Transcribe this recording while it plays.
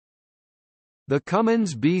The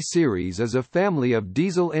Cummins B Series is a family of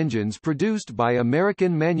diesel engines produced by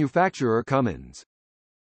American manufacturer Cummins.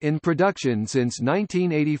 In production since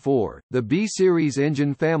 1984, the B Series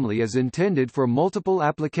engine family is intended for multiple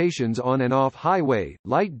applications on and off highway,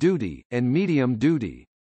 light duty, and medium duty.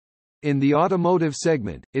 In the automotive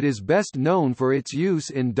segment, it is best known for its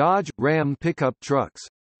use in Dodge Ram pickup trucks.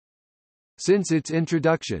 Since its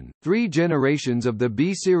introduction, 3 generations of the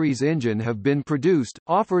B Series engine have been produced,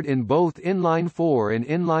 offered in both inline-4 and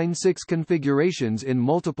inline-6 configurations in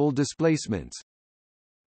multiple displacements.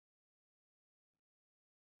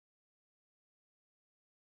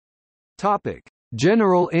 Topic: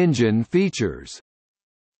 General engine features.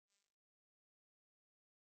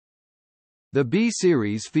 The B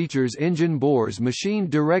Series features engine bores machined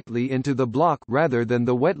directly into the block rather than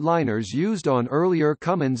the wet liners used on earlier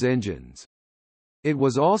Cummins engines. It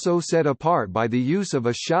was also set apart by the use of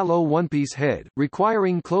a shallow one-piece head,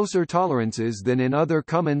 requiring closer tolerances than in other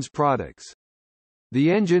Cummins products.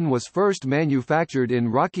 The engine was first manufactured in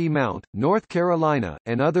Rocky Mount, North Carolina,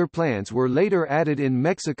 and other plants were later added in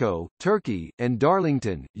Mexico, Turkey, and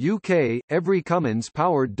Darlington, UK. Every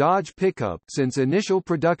Cummins-powered Dodge pickup since initial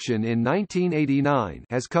production in 1989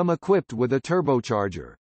 has come equipped with a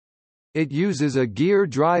turbocharger. It uses a gear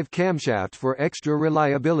drive camshaft for extra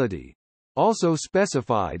reliability. Also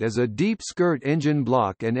specified as a deep skirt engine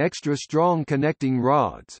block and extra strong connecting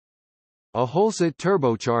rods. A Holset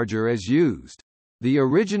turbocharger is used. The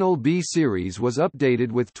original B Series was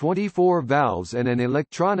updated with 24 valves and an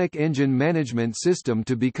electronic engine management system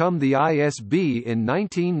to become the ISB in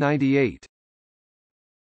 1998.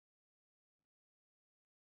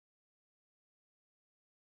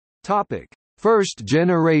 Topic: First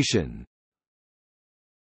generation.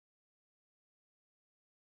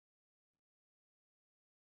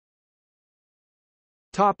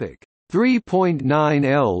 Topic: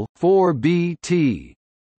 3.9L 4BT.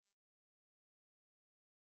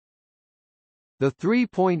 The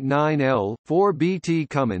 3.9L 4BT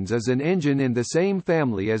Cummins is an engine in the same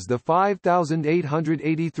family as the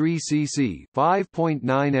 5883 cc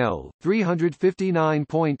 5.9L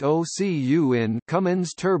 359.0 cu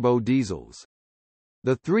Cummins turbo diesels.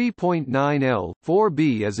 The 3.9L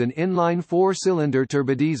 4B is an inline 4-cylinder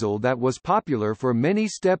turbodiesel that was popular for many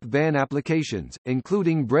step van applications,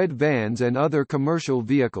 including bread vans and other commercial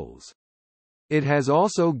vehicles. It has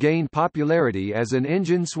also gained popularity as an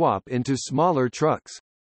engine swap into smaller trucks.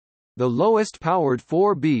 The lowest powered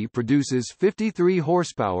 4B produces 53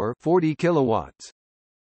 horsepower, 40 kilowatts.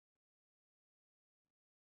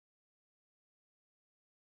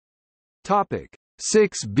 Topic: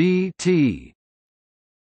 6BT.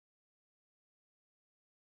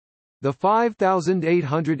 The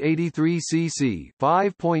 5883 cc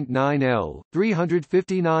 5.9L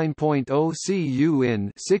 359.0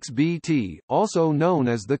 cu 6BT, also known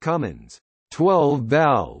as the Cummins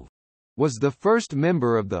 12-valve, was the first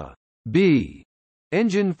member of the B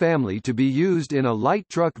engine family to be used in a light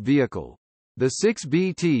truck vehicle. The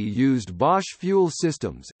 6BT used Bosch fuel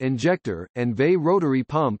systems, injector, and VE rotary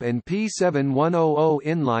pump and P7100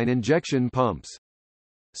 inline injection pumps.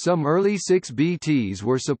 Some early 6BTs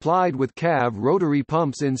were supplied with CAV rotary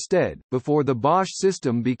pumps instead, before the Bosch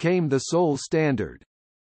system became the sole standard.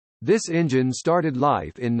 This engine started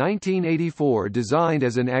life in 1984 designed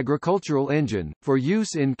as an agricultural engine, for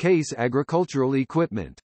use in case agricultural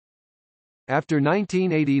equipment. After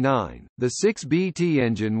 1989, the 6BT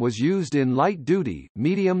engine was used in light-duty,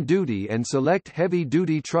 medium-duty and select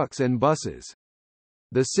heavy-duty trucks and buses.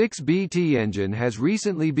 The 6BT engine has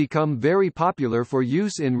recently become very popular for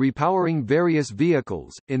use in repowering various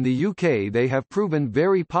vehicles. In the UK, they have proven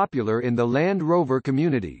very popular in the Land Rover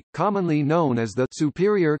community, commonly known as the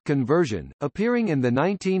Superior conversion. Appearing in the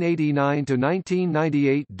 1989 to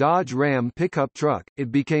 1998 Dodge Ram pickup truck,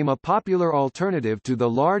 it became a popular alternative to the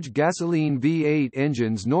large gasoline V8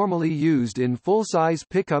 engines normally used in full-size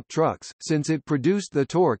pickup trucks, since it produced the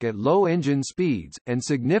torque at low engine speeds and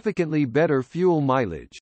significantly better fuel mileage.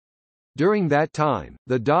 During that time,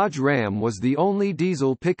 the Dodge Ram was the only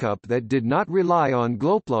diesel pickup that did not rely on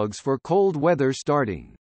glowplugs for cold weather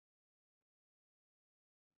starting.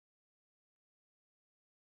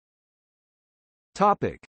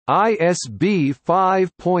 Topic: ISB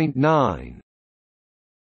 5.9.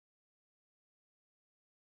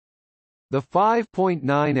 The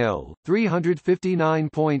 5.9L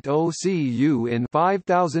 359.0 cu in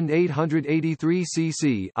 5883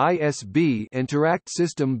 cc ISB Interact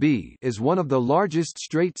System B is one of the largest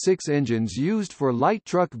straight-six engines used for light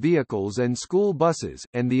truck vehicles and school buses,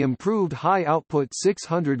 and the improved high-output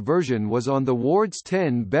 600 version was on the Ward's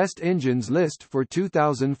 10 Best Engines list for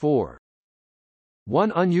 2004.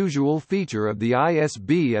 One unusual feature of the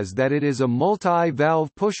ISB is that it is a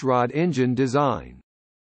multi-valve pushrod engine design.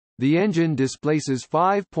 The engine displaces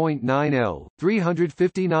 5.9 L,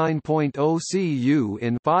 359.0 cu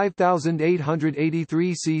in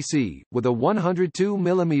 5,883 cc, with a 102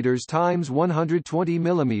 mm x 120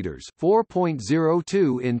 mm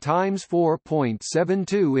 4.02 in x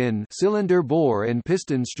 4.72 in cylinder bore and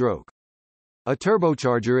piston stroke. A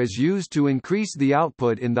turbocharger is used to increase the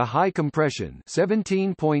output in the high compression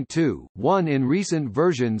 17.2.1 in recent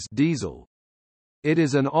versions diesel. It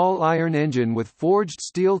is an all-iron engine with forged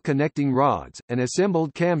steel connecting rods, an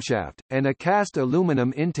assembled camshaft, and a cast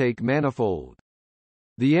aluminum intake manifold.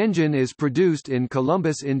 The engine is produced in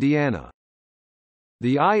Columbus, Indiana.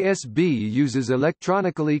 The ISB uses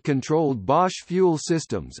electronically controlled Bosch fuel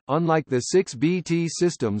systems, unlike the 6BT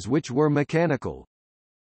systems which were mechanical.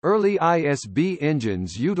 Early ISB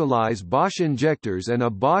engines utilize Bosch injectors and a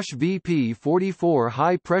Bosch VP44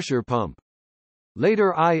 high-pressure pump.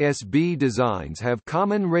 Later ISB designs have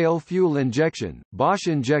common rail fuel injection, Bosch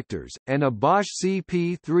injectors, and a Bosch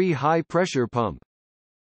CP3 high-pressure pump.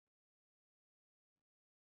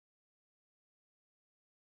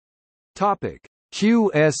 Topic: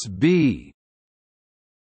 QSB.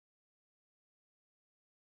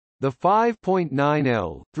 The 5.9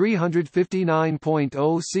 L,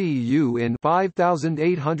 359.0 cu in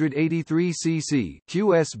 5,883 cc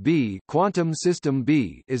QSB Quantum System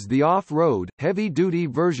B is the off-road, heavy-duty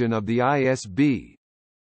version of the ISB.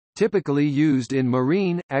 Typically used in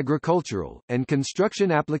marine, agricultural, and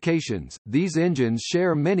construction applications, these engines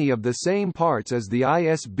share many of the same parts as the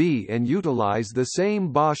ISB and utilize the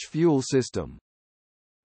same Bosch fuel system.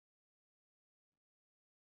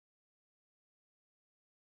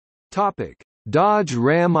 Topic: Dodge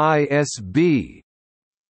Ram ISB.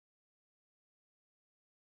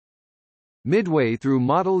 Midway through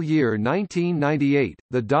model year 1998,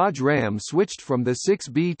 the Dodge Ram switched from the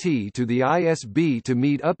 6BT to the ISB to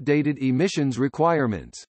meet updated emissions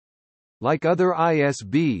requirements. Like other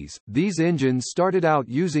ISBs, these engines started out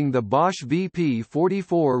using the Bosch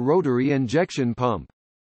VP44 rotary injection pump.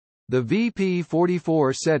 The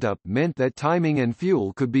VP44 setup meant that timing and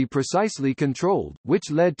fuel could be precisely controlled, which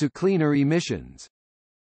led to cleaner emissions.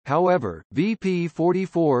 However,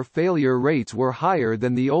 VP44 failure rates were higher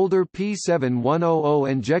than the older P7100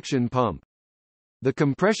 injection pump. The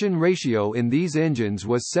compression ratio in these engines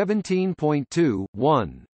was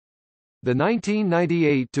 17.2:1. The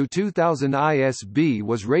 1998-2000 ISB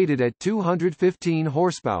was rated at 215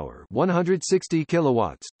 horsepower, 160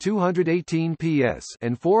 kilowatts, 218 PS,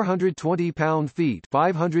 and 420 pound-feet,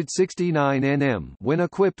 569 Nm, when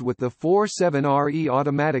equipped with the 4.7RE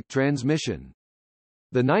automatic transmission.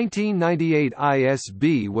 The 1998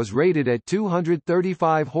 ISB was rated at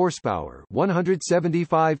 235 horsepower,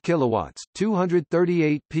 175 kilowatts,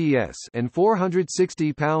 238 PS, and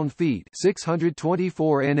 460 pound-feet,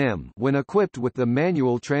 624 Nm, when equipped with the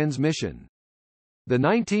manual transmission. The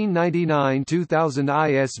 1999-2000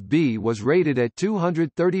 ISB was rated at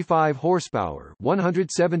 235 horsepower,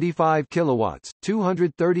 175 kilowatts,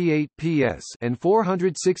 238 PS, and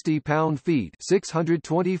 460 pound-feet,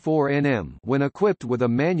 624 Nm, when equipped with a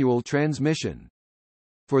manual transmission.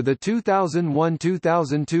 For the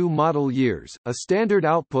 2001-2002 model years, a standard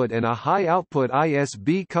output and a high output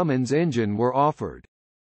ISB Cummins engine were offered.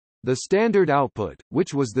 The standard output,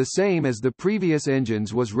 which was the same as the previous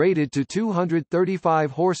engines, was rated to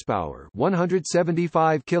 235 horsepower,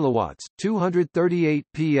 175 kilowatts, 238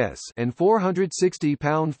 PS, and 460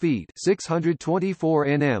 pound-feet, 624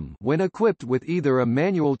 Nm, when equipped with either a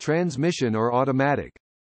manual transmission or automatic.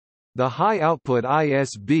 The high-output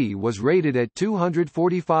ISB was rated at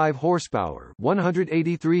 245 horsepower,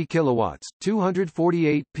 183 kilowatts,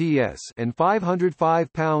 248 PS, and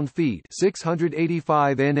 505 pound-feet,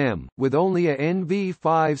 685 Nm, with only a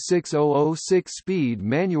NV56006 speed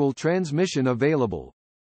manual transmission available.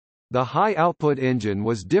 The high-output engine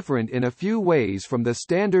was different in a few ways from the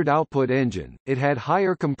standard output engine. It had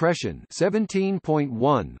higher compression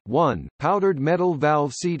 17.1:1, powdered metal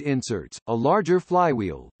valve seat inserts, a larger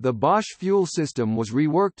flywheel, the Bosch fuel system was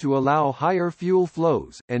reworked to allow higher fuel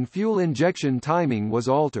flows, and fuel injection timing was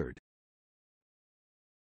altered.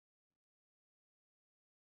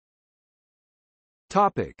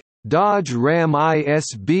 Topic: Dodge Ram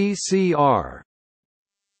ISB CR.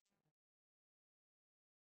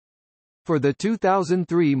 For the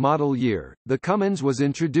 2003 model year, the Cummins was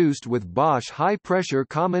introduced with Bosch high-pressure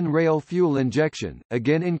common rail fuel injection,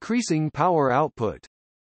 again increasing power output.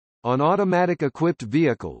 On automatic-equipped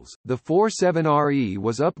vehicles, the 4.7RE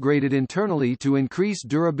was upgraded internally to increase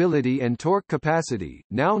durability and torque capacity,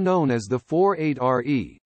 now known as the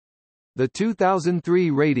 4.8RE. The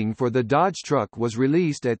 2003 rating for the Dodge truck was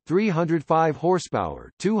released at 305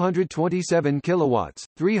 horsepower, 227 kilowatts,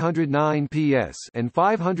 309 PS, and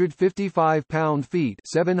 555 pound-feet,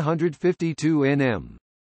 752 Nm.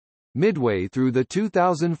 Midway through the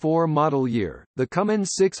 2004 model year, the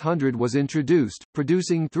Cummins 600 was introduced,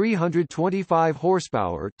 producing 325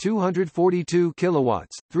 horsepower, 242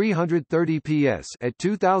 kilowatts, 330 PS at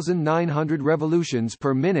 2,900 revolutions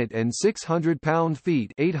per minute and 600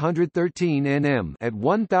 pound-feet, 813 Nm at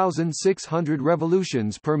 1,600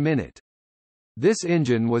 revolutions per minute. This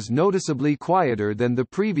engine was noticeably quieter than the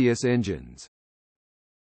previous engines.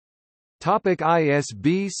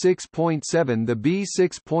 ISB 6.7. The B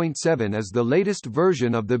 6.7 is the latest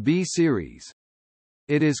version of the B series.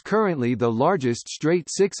 It is currently the largest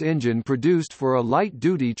straight-six engine produced for a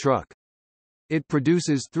light-duty truck. It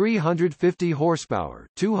produces 350 horsepower,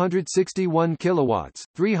 261 kilowatts,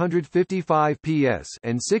 355 PS,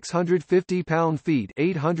 and 650 pound-feet,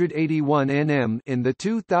 881 Nm in the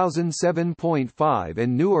 2007.5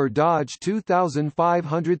 and newer Dodge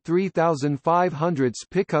 2500-3500s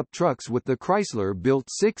pickup trucks with the Chrysler-built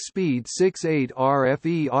 6-speed 6.8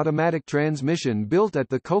 RFE automatic transmission built at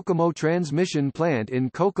the Kokomo Transmission Plant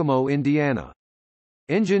in Kokomo, Indiana.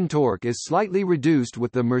 Engine torque is slightly reduced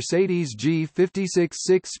with the Mercedes G56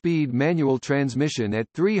 6-speed manual transmission at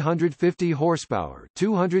 350 horsepower,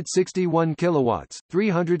 261 kilowatts,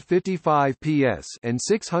 355 PS, and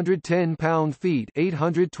 610 pound-feet,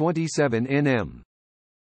 827 Nm.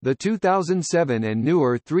 The 2007 and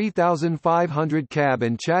newer 3500 cab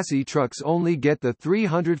and chassis trucks only get the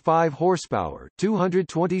 305 horsepower,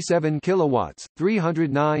 227 kilowatts,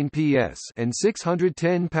 309 PS, and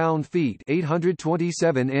 610 pound-feet,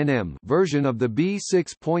 827 Nm version of the B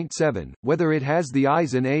 6.7, whether it has the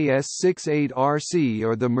Eisen AS68 RC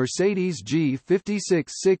or the Mercedes G56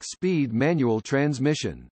 6-speed manual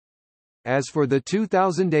transmission. As for the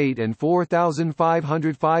 2008 and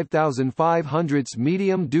 4500-5500s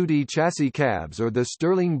medium-duty chassis cabs or the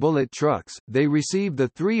Sterling Bullet trucks, they receive the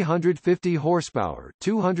 350 horsepower,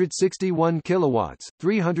 261 kilowatts,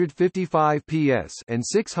 355 PS, and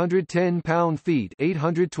 610 pound-feet,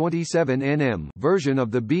 827 Nm version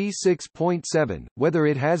of the B 6.7, whether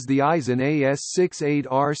it has the Eisen AS68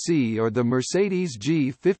 RC or the Mercedes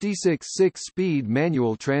G56 6-speed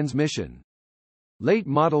manual transmission. Late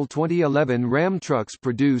model 2011 Ram trucks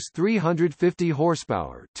produce 350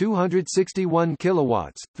 horsepower, 261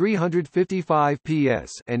 kilowatts, 355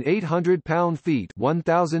 PS, and 800 pound-feet,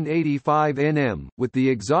 1085 Nm, with the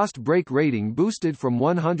exhaust brake rating boosted from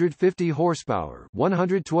 150 horsepower,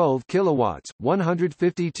 112 kilowatts,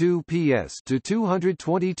 152 PS to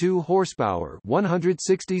 222 horsepower,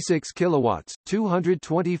 166 kilowatts,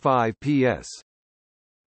 225 PS.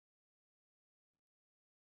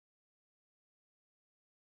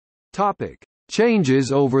 Topic: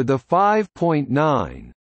 Changes over the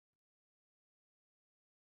 5.9.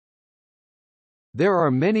 There are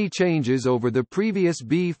many changes over the previous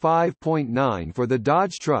B 5.9 for the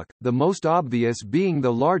Dodge truck, the most obvious being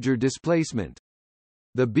the larger displacement.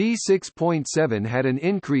 The B 6.7 had an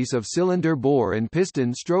increase of cylinder bore and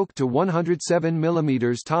piston stroke to 107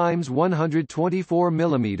 mm x 124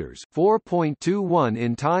 mm, 4.21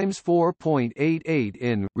 in x 4.88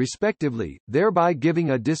 in, respectively, thereby giving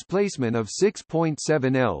a displacement of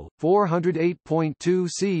 6.7 L, 408.2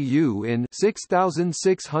 cu in,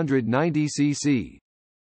 6,690 cc.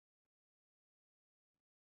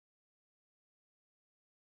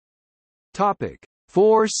 Topic: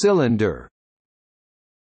 4-cylinder.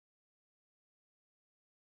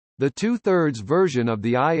 The 2/3 version of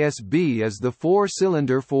the ISB is the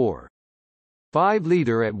 4-cylinder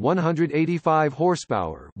 4.5-liter at 185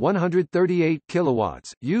 horsepower, 138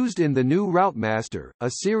 kilowatts, used in the new Routemaster,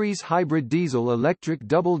 a series hybrid diesel-electric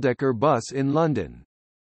double-decker bus in London.